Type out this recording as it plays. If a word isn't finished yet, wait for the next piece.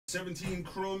17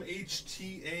 Chrome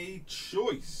HTA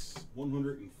Choice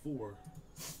 104.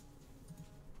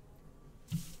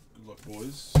 Good luck,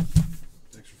 boys.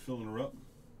 Thanks for filling her up.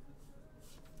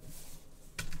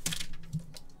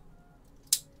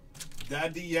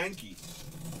 Daddy Yankee.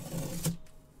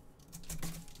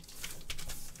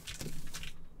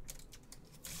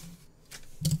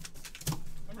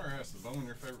 I never asked, is Bowman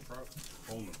your favorite product?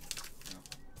 Bowman. Yeah.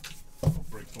 I'll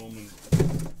break Bowman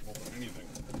over anything.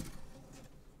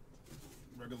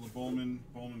 Regular Bowman,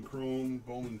 Bowman Chrome,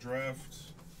 Bowman Draft.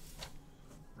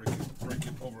 Break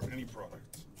it over any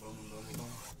product. Bowman.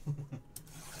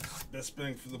 Best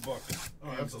bang for the buck.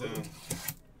 Oh, Hands absolutely. down.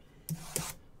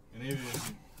 And even if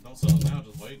you don't sell it now,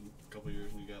 just wait a couple of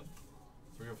years and you got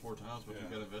 3 or 4 times what you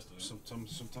got invested in.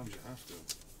 Sometimes you have to.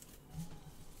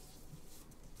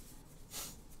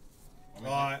 I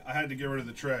mean, I had to get rid of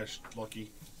the trash, Lucky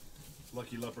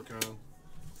Leprechaun.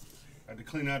 I had to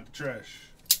clean out the trash.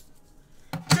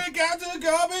 Take out the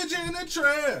garbage and the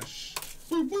trash.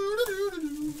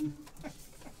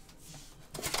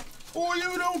 Or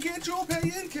you don't get your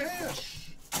pay in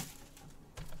cash.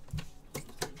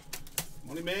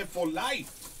 Money man for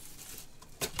life.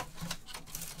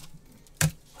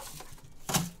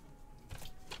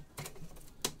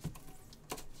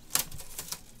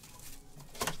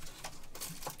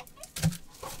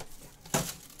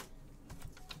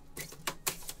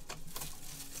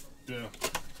 Yeah.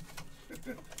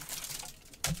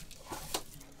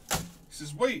 He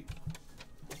says, wait.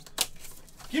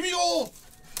 Give me all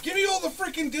the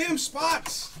freaking damn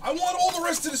spots. I want all the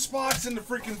rest of the spots in the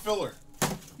freaking filler.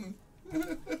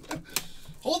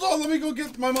 Hold on, let me go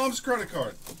get my mom's credit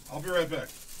card. I'll be right back.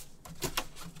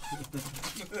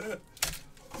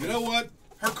 You know what?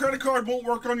 Her credit card won't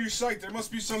work on your site. There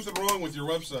must be something wrong with your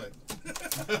website.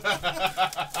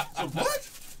 So what?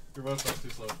 your website's too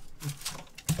slow.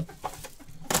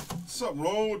 Something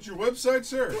wrong with your website,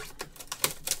 sir?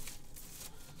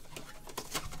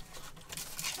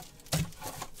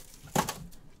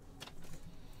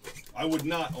 I would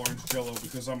not orange Jello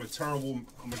because I'm a terrible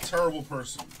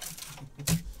person.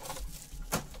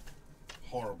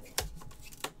 Horrible.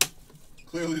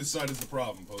 Clearly the site is the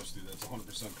problem, Posty. That's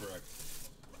 100% correct.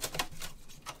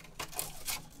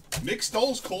 Mick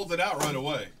Stoles called it out right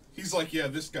away. He's like, yeah,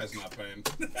 this guy's not paying.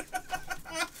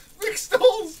 Mick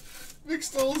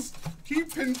Stoles, he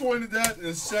pinpointed that in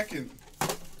a second.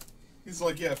 He's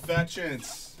like, yeah, fat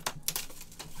chance.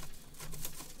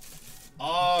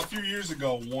 A few years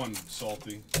ago, one,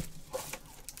 Salty.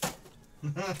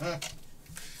 A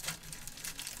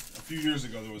few years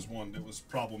ago, there was one that was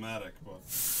problematic, but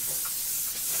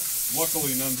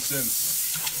luckily none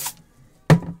since.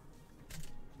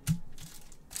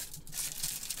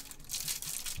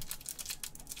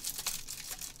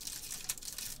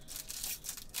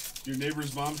 Your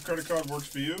neighbor's mom's credit card works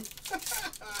for you?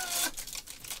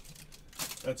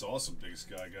 That's awesome, Big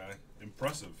Sky Guy.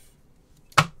 Impressive.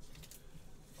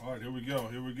 All right, here we go.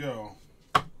 Here we go.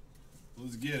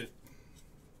 Let's get it.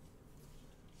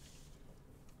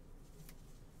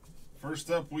 First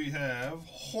up, we have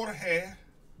Jorge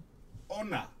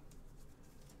Ona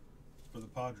for the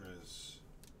Padres.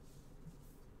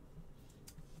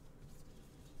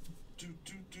 Do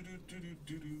do do do do do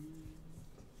do do.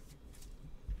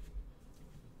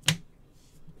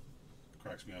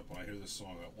 Cracks me up when I hear this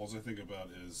song. All I think about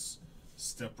is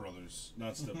Step Brothers,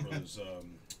 not Step Brothers.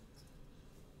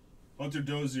 Hunter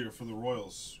Dozier for the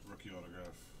Royals, rookie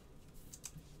autograph.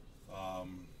 What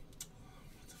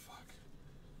the fuck?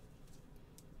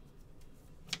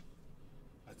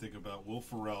 I think about Will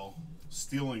Ferrell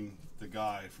stealing the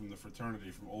guy from the fraternity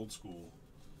from Old School.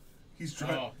 He's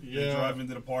driving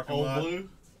to the parking lot. Old Blue?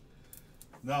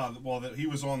 No, well, he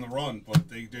was on the run, but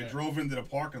they drove into the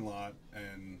parking lot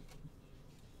and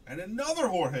another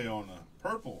Jorge Ona,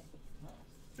 purple.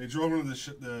 They drove into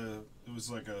it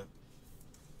was like a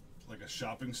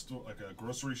shopping store, like a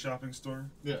grocery shopping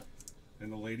store. Yeah.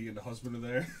 And the lady and the husband are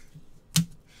there.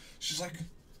 He's like,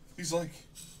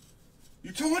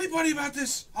 you tell anybody about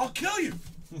this, I'll kill you.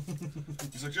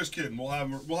 He's like, just kidding. We'll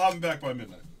have him back by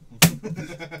midnight.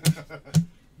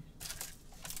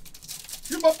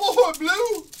 You're my boy,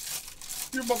 Blue.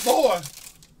 You're my boy.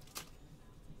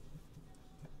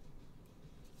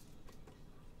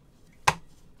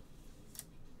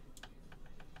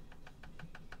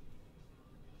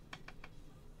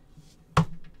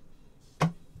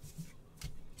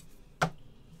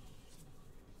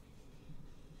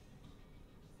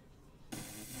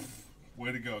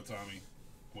 Way to go, Tommy.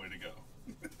 Way to go.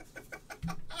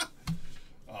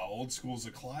 Old School's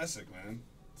a classic, man.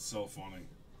 It's so funny.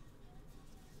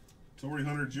 Torrey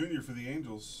Hunter Jr. for the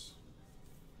Angels.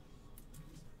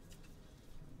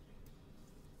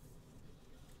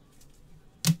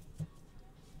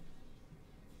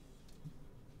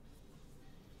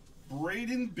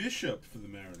 Braden Bishop for the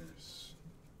Mariners.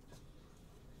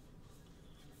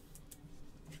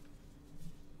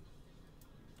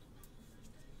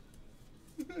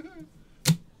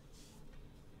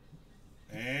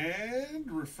 And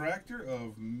refractor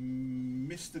of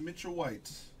Mr. Mitchell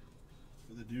White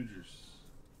for the Dodgers.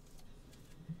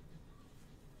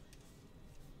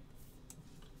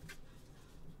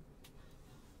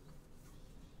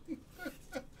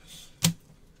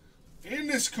 In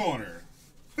this corner,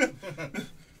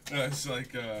 it's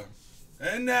like,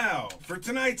 and now for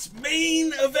tonight's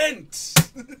main event.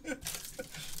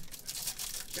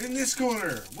 In this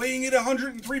corner, weighing in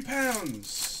 103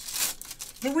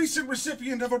 pounds, the recent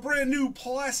recipient of a brand new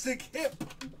plastic hip,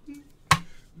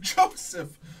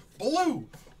 Joseph Blue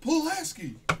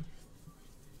Pulaski.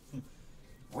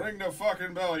 Ring the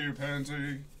fucking bell, you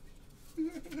pansy.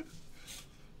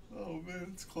 Oh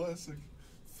man, it's classic.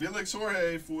 Felix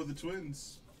Jorge for the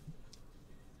Twins.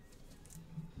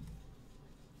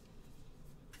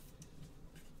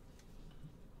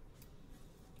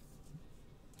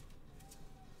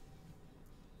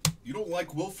 You don't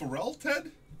like Will Ferrell,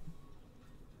 Ted?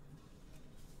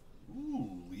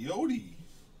 Ooh, Leote.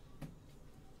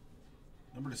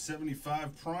 Number /75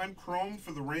 Prime Chrome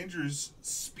for the Rangers.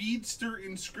 Speedster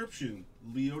Inscription.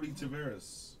 Leote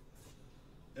Taveras.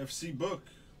 FC Book.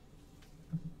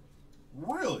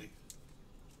 Really?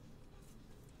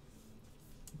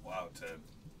 Wow, Ted.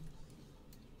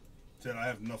 Ted, I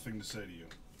have nothing to say to you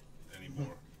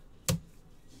anymore.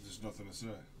 There's nothing to say.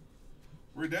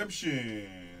 Redemption.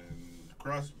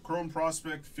 Chrome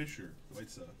Prospect Fisher, White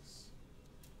Sox.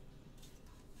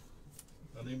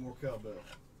 I need more cowbell.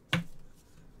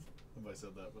 Nobody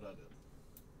said that, but I did.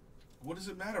 What does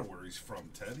it matter where he's from,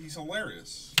 Ted? He's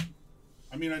hilarious.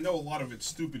 I mean, I know a lot of it's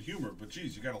stupid humor, but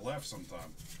geez, you gotta laugh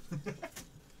sometime.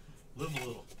 Live a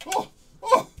little.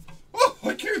 Oh,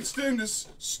 I can't stand this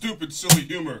stupid, silly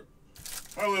humor.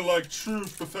 I only like true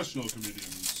professional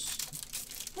comedians.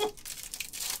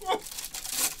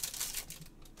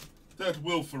 That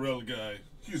Will Ferrell guy,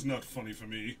 he's not funny for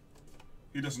me.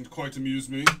 He doesn't quite amuse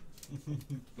me,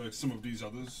 like some of these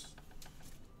others.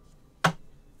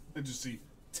 I just see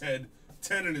Ted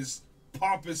in his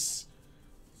pompous,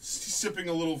 sipping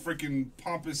a little freaking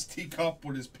pompous teacup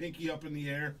with his pinky up in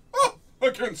the air. Oh, I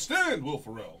can't stand Will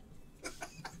Ferrell.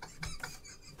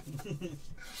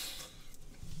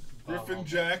 Griffin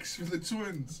Jacks for the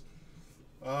Twins.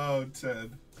 Oh,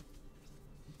 Ted.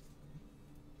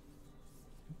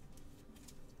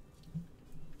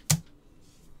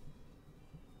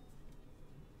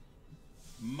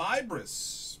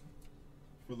 Mybris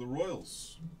for the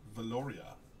Royals.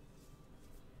 Valoria.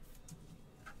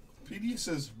 PD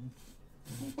says,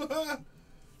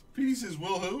 PD says,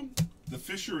 Will who? The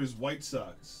Fisher is White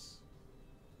Sox.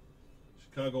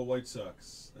 Chicago White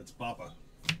Sox. That's Papa.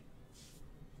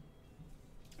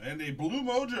 And a Blue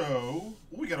Mojo. Ooh,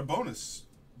 we got a bonus.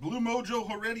 Blue Mojo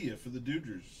Heredia for the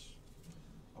Dodgers.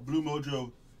 A Blue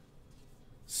Mojo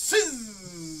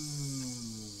Sizz.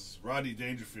 Rodney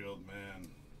Dangerfield, man.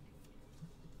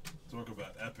 Talk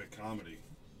about epic comedy.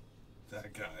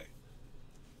 That guy.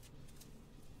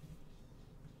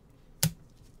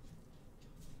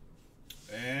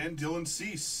 And Dylan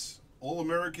Cease.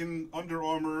 All-American Under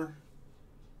Armour.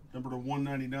 Number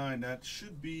 /199. That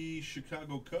should be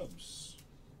Chicago Cubs.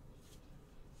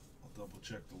 I'll double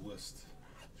check the list.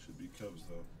 Should be Cubs,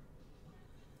 though.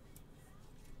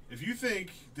 If you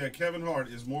think that Kevin Hart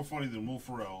is more funny than Will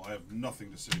Ferrell, I have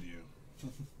nothing to say to you.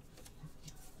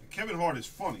 Kevin Hart is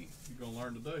funny. You're gonna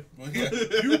learn today. Well, yeah,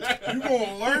 you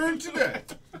gonna learn today.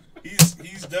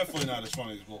 He's definitely not as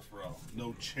funny as Will Ferrell.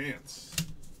 No chance.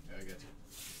 Yeah, I get you.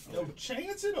 No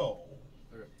chance at all.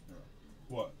 Okay. All right.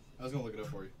 What? I was gonna look it up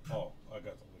for you. Oh, I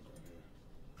got the link right here.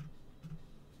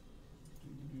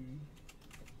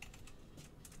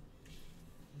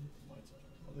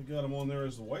 Oh, they got him on there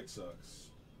as the White Sox.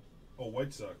 Oh,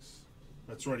 White Sox.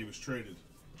 That's right. He was traded.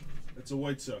 It's a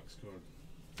White Sox card.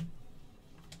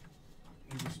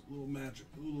 He was a little magic,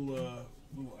 a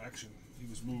little action. He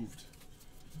was moved.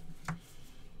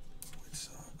 White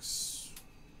Sox.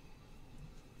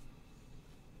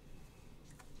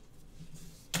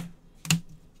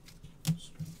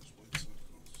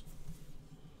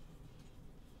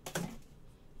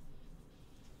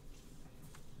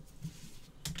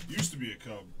 Used to be a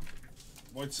Cub.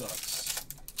 White Sox.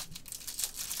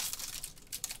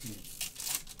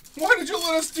 Why did you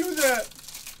let us do that?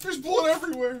 There's blood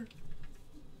everywhere.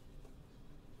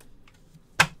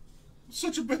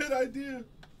 Such a bad idea.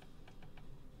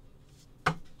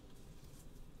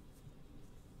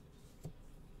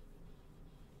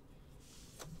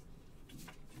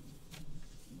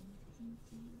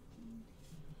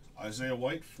 Isaiah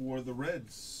White for the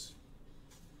Reds.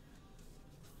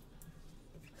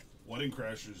 Wedding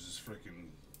Crashers is freaking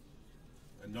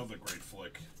another great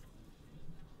flick.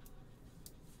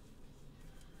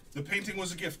 The painting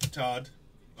was a gift, Todd.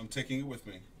 I'm taking it with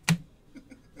me.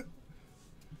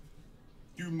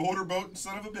 You motorboat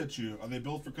son of a bitch, you. Are they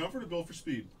built for comfort or built for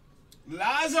speed?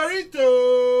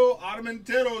 Lazarito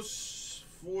Armenteros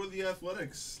for the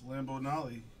Athletics. Lambo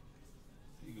Nolly.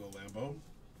 There you go, Lambo.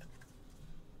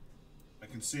 I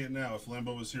can see it now. If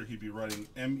Lambo was here, he'd be writing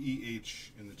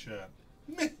MEH in the chat.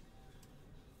 Meh.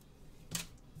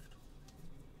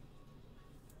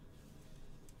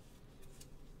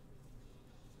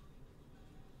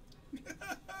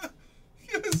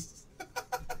 Yes.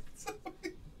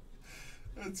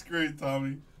 That's great,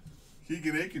 Tommy.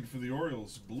 Keegan Aiken for the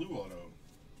Orioles. Blue auto.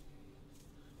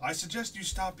 I suggest you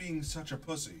stop being such a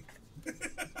pussy.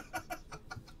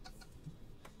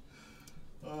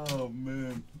 Oh,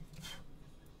 man.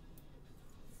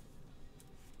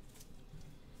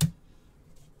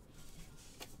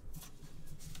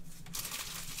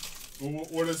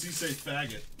 Or does he say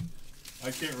faggot?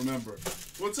 I can't remember.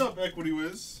 What's up, Equity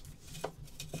Wiz?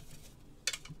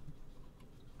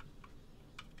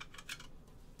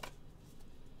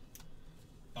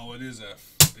 Oh, it is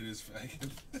F. It is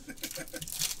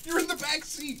faggot. You're in the back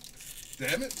seat.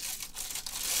 Damn it.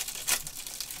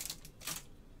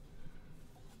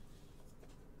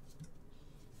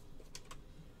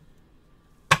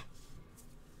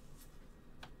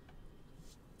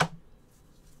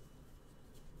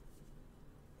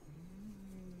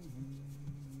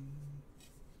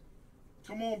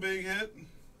 Come on, big hit.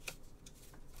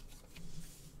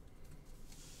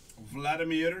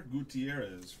 Vladimir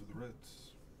Gutierrez for the Reds.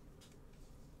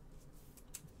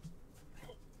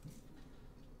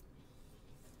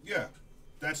 Yeah,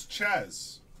 that's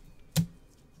Chaz.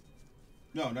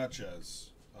 No, not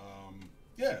Chaz.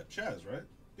 Yeah, Chaz, right?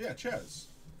 Yeah, Chaz.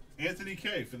 Anthony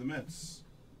K for the Mets.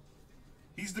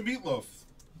 He's the meatloaf.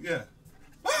 Yeah.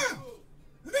 Wow!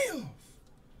 The meatloaf!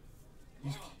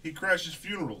 He crashes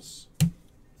funerals.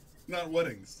 Not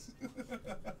weddings.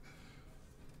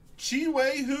 Chi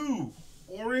Wei Hu.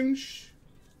 Orange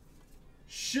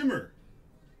Shimmer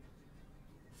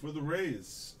for the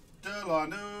Rays.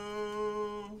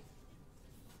 Delano.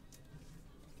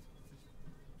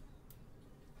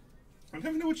 I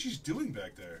never know what she's doing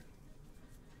back there.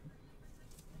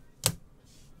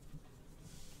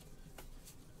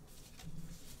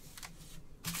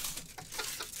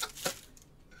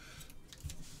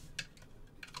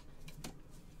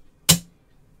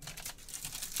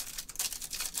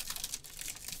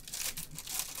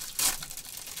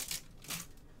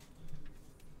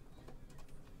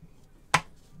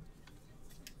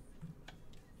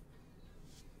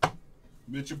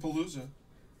 Mitchapalooza.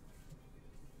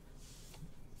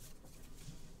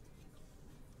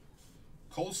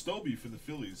 Cole Stobie for the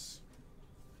Phillies.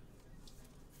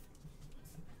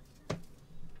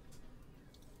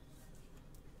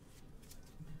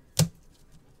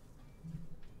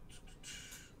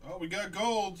 Oh, we got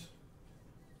gold.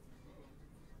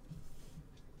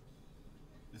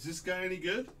 Is this guy any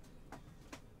good?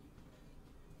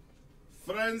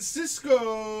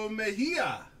 Francisco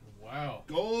Mejia. Wow.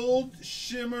 Gold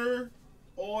Shimmer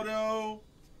Auto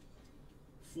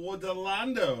for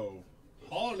Delando.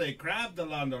 Holy crap,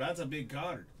 Delando. That's a big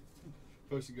card.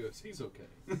 Person goes, he's okay.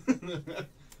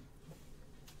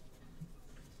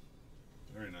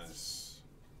 Very nice.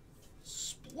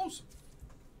 Explosive.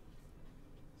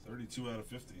 32 out of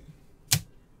 50.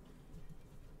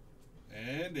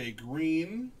 And a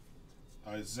green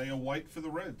Isaiah White for the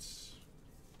Reds.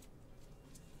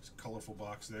 It's a colorful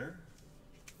box there.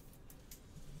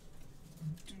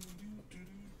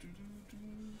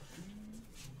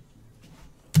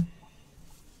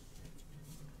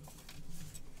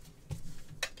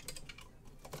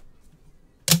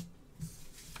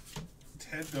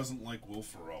 Ted doesn't like Will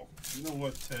Ferrell. You know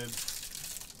what, Ted?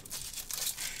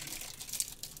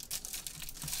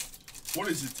 What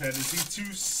is it, Ted? Is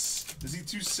he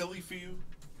too silly for you?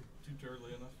 Too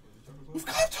turtly enough? We've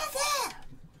come too far!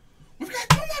 We've got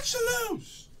too much to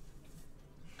lose!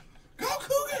 Go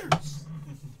Cougars!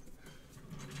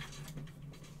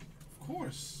 Of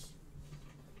course.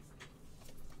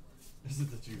 Is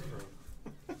it the Jew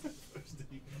Pro?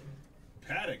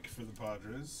 Paddock for the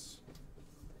Padres.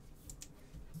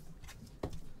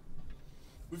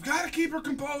 We've got to keep our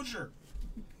composure.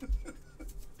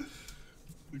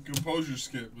 The composure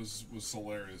skit was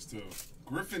hilarious too.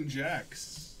 Griffin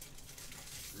Jacks.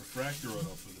 Refractor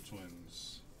auto for the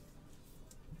Twins.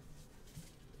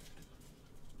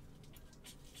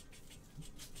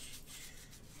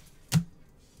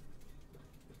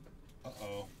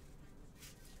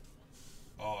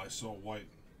 saw white.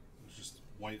 It was just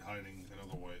white hiding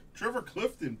another white. Trevor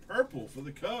Clifton, purple for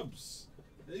the Cubs.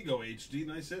 There you go, HD.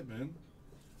 Nice hit, man.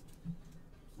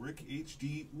 Rick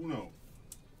HD Uno.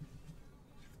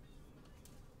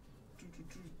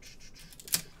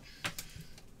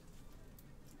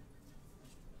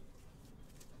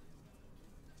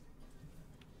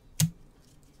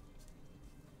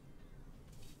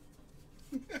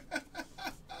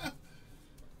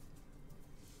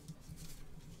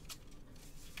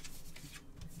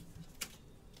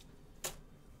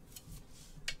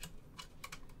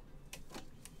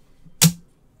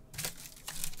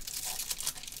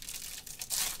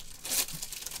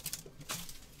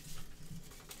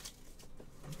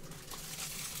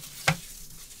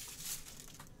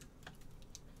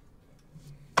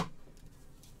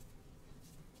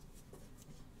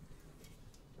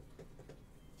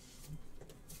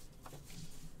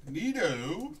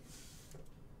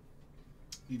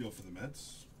 Nito for the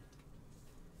Mets.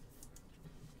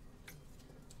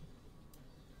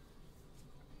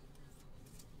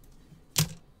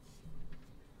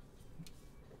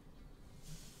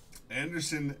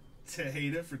 Anderson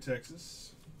Tejeda for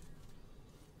Texas.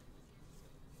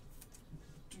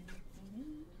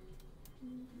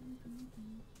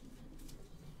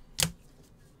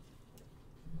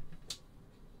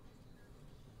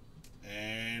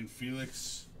 And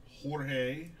Felix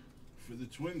Jorge for the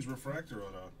Twins refractor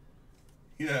auto.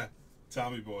 Yeah,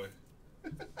 Tommy boy.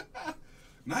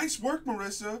 Nice work,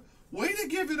 Marissa. Way to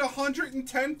give it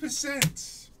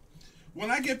 110%.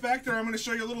 When I get back there, I'm going to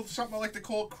show you a little something I like to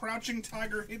call crouching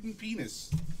tiger hidden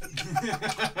penis.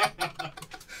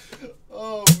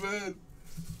 Oh, man.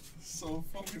 So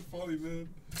fucking funny, man.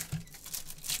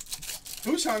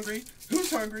 Who's hungry? Who's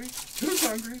hungry? Who's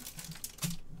hungry?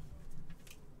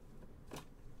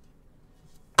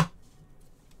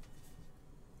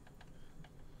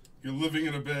 You're living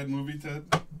in a bad movie, Ted?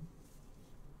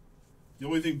 The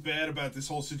only thing bad about this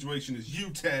whole situation is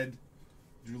you, Ted.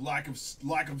 Your lack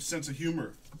of sense of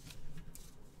humor.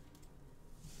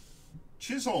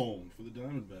 Chisholm for the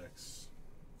Diamondbacks.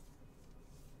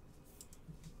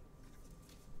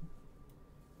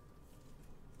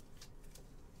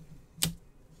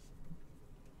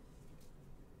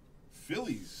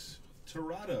 Phillies,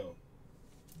 Torado.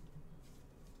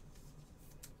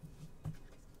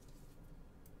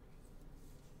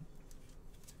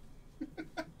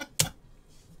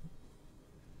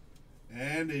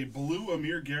 And a blue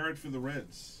Amir Garrett for the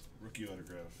Reds. Rookie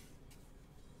autograph.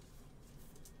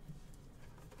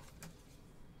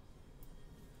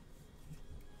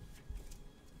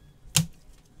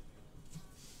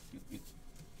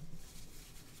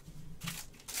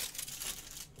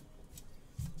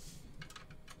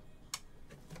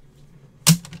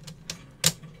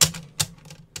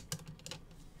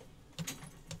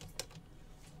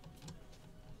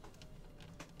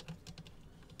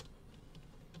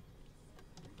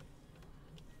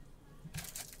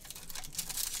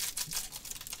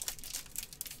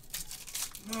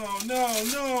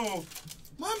 No.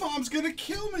 My mom's going to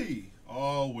kill me.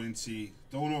 Oh, Wincy.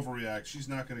 Don't overreact. She's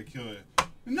not going to kill you.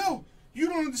 No, you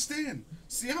don't understand.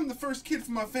 See, I'm the first kid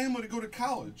from my family to go to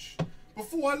college.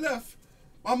 Before I left,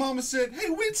 my mama said, hey,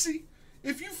 Wincy,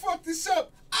 if you fuck this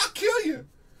up, I'll kill you.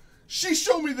 She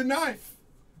showed me the knife.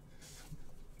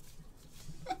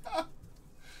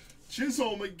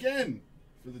 Chisholm again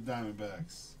for the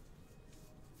Diamondbacks.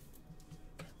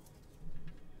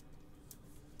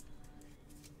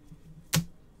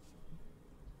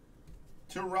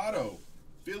 Torado,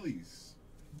 Phillies.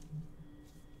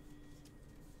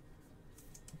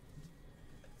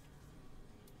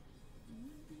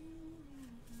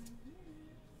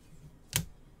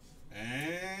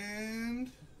 And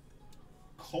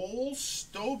Cole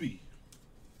Stobie.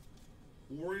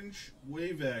 Orange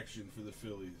wave action for the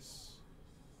Phillies.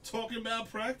 Talking about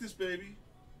practice, baby.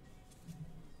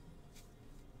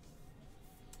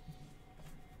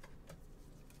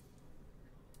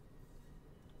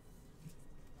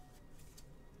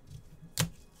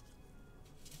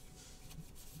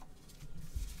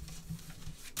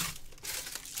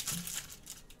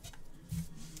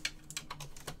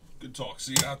 Good talk.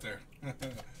 See you out there.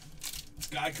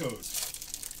 Sky Code.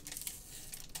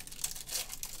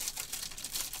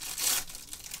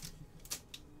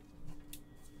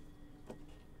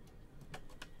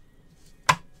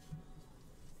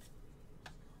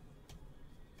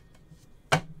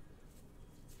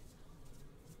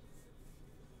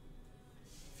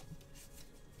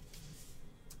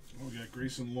 We got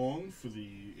Grayson Long for the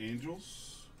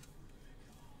Angels.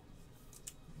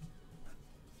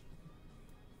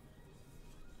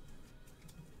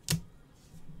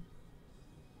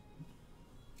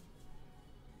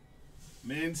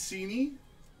 Mancini.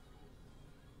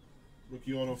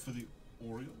 Rookie auto for the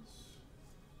Orioles.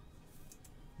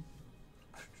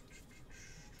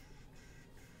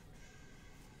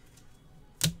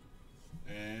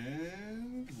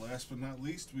 And last but not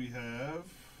least, we have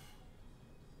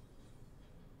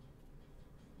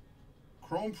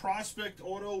Chrome Prospect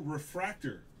Auto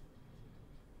Refractor.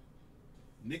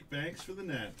 Nick Banks for the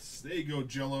Nats. There you go,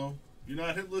 Jello. You're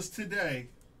not hitless today.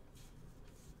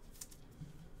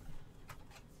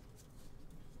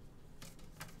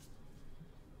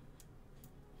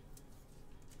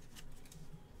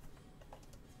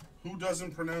 Who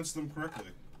doesn't pronounce them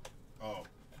correctly? Oh.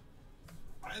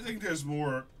 I think there's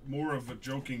more of a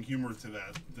joking humor to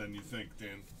that than you think,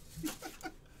 Dan.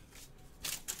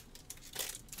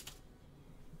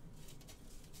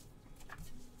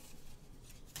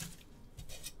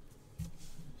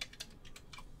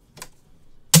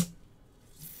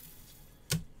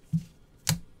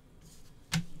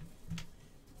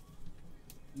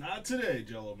 Not today,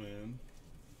 Jello Man.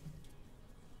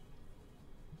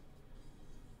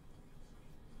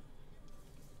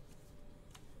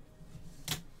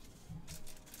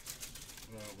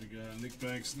 We got Nick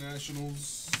Banks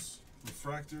Nationals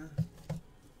Refractor.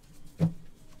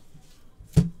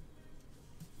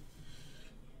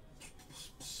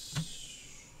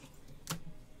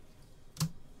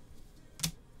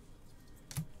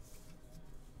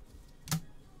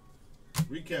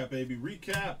 Recap, baby,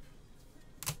 recap.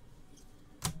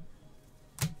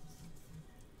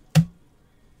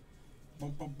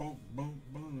 Bum, bum, bum, bum,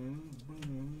 bum,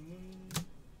 bum.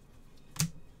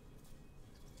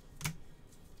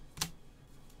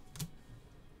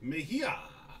 Mejia.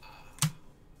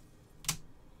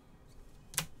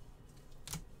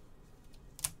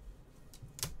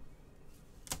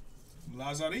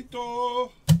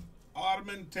 Lazarito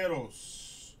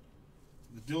Armenteros.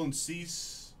 The Dylan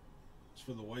Cease is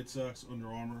for the White Sox, Under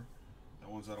Armour. That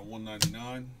one's out of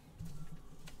 199.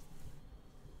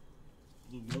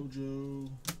 Blue Mojo.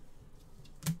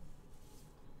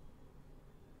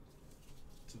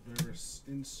 Tavares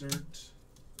insert.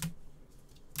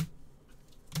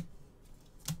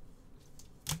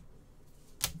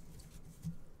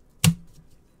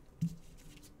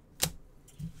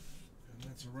 And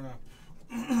that's a wrap.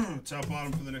 Top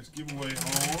bottom for the next giveaway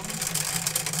on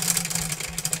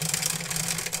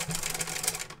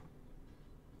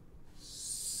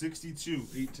 62,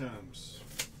 8 times.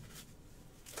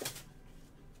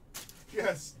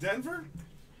 Yes, Denver,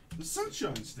 the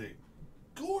Sunshine State.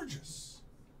 Gorgeous.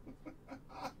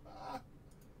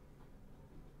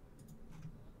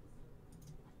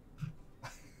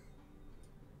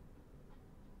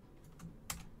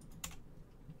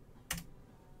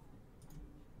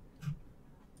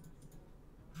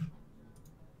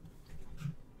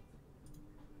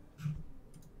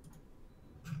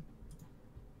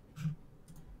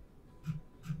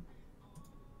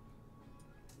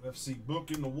 FC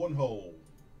Book in the one hole.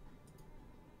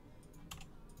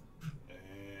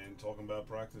 And talking about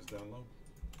practice down low.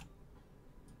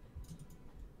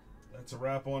 That's a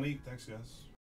wrap on 8. Thanks, guys.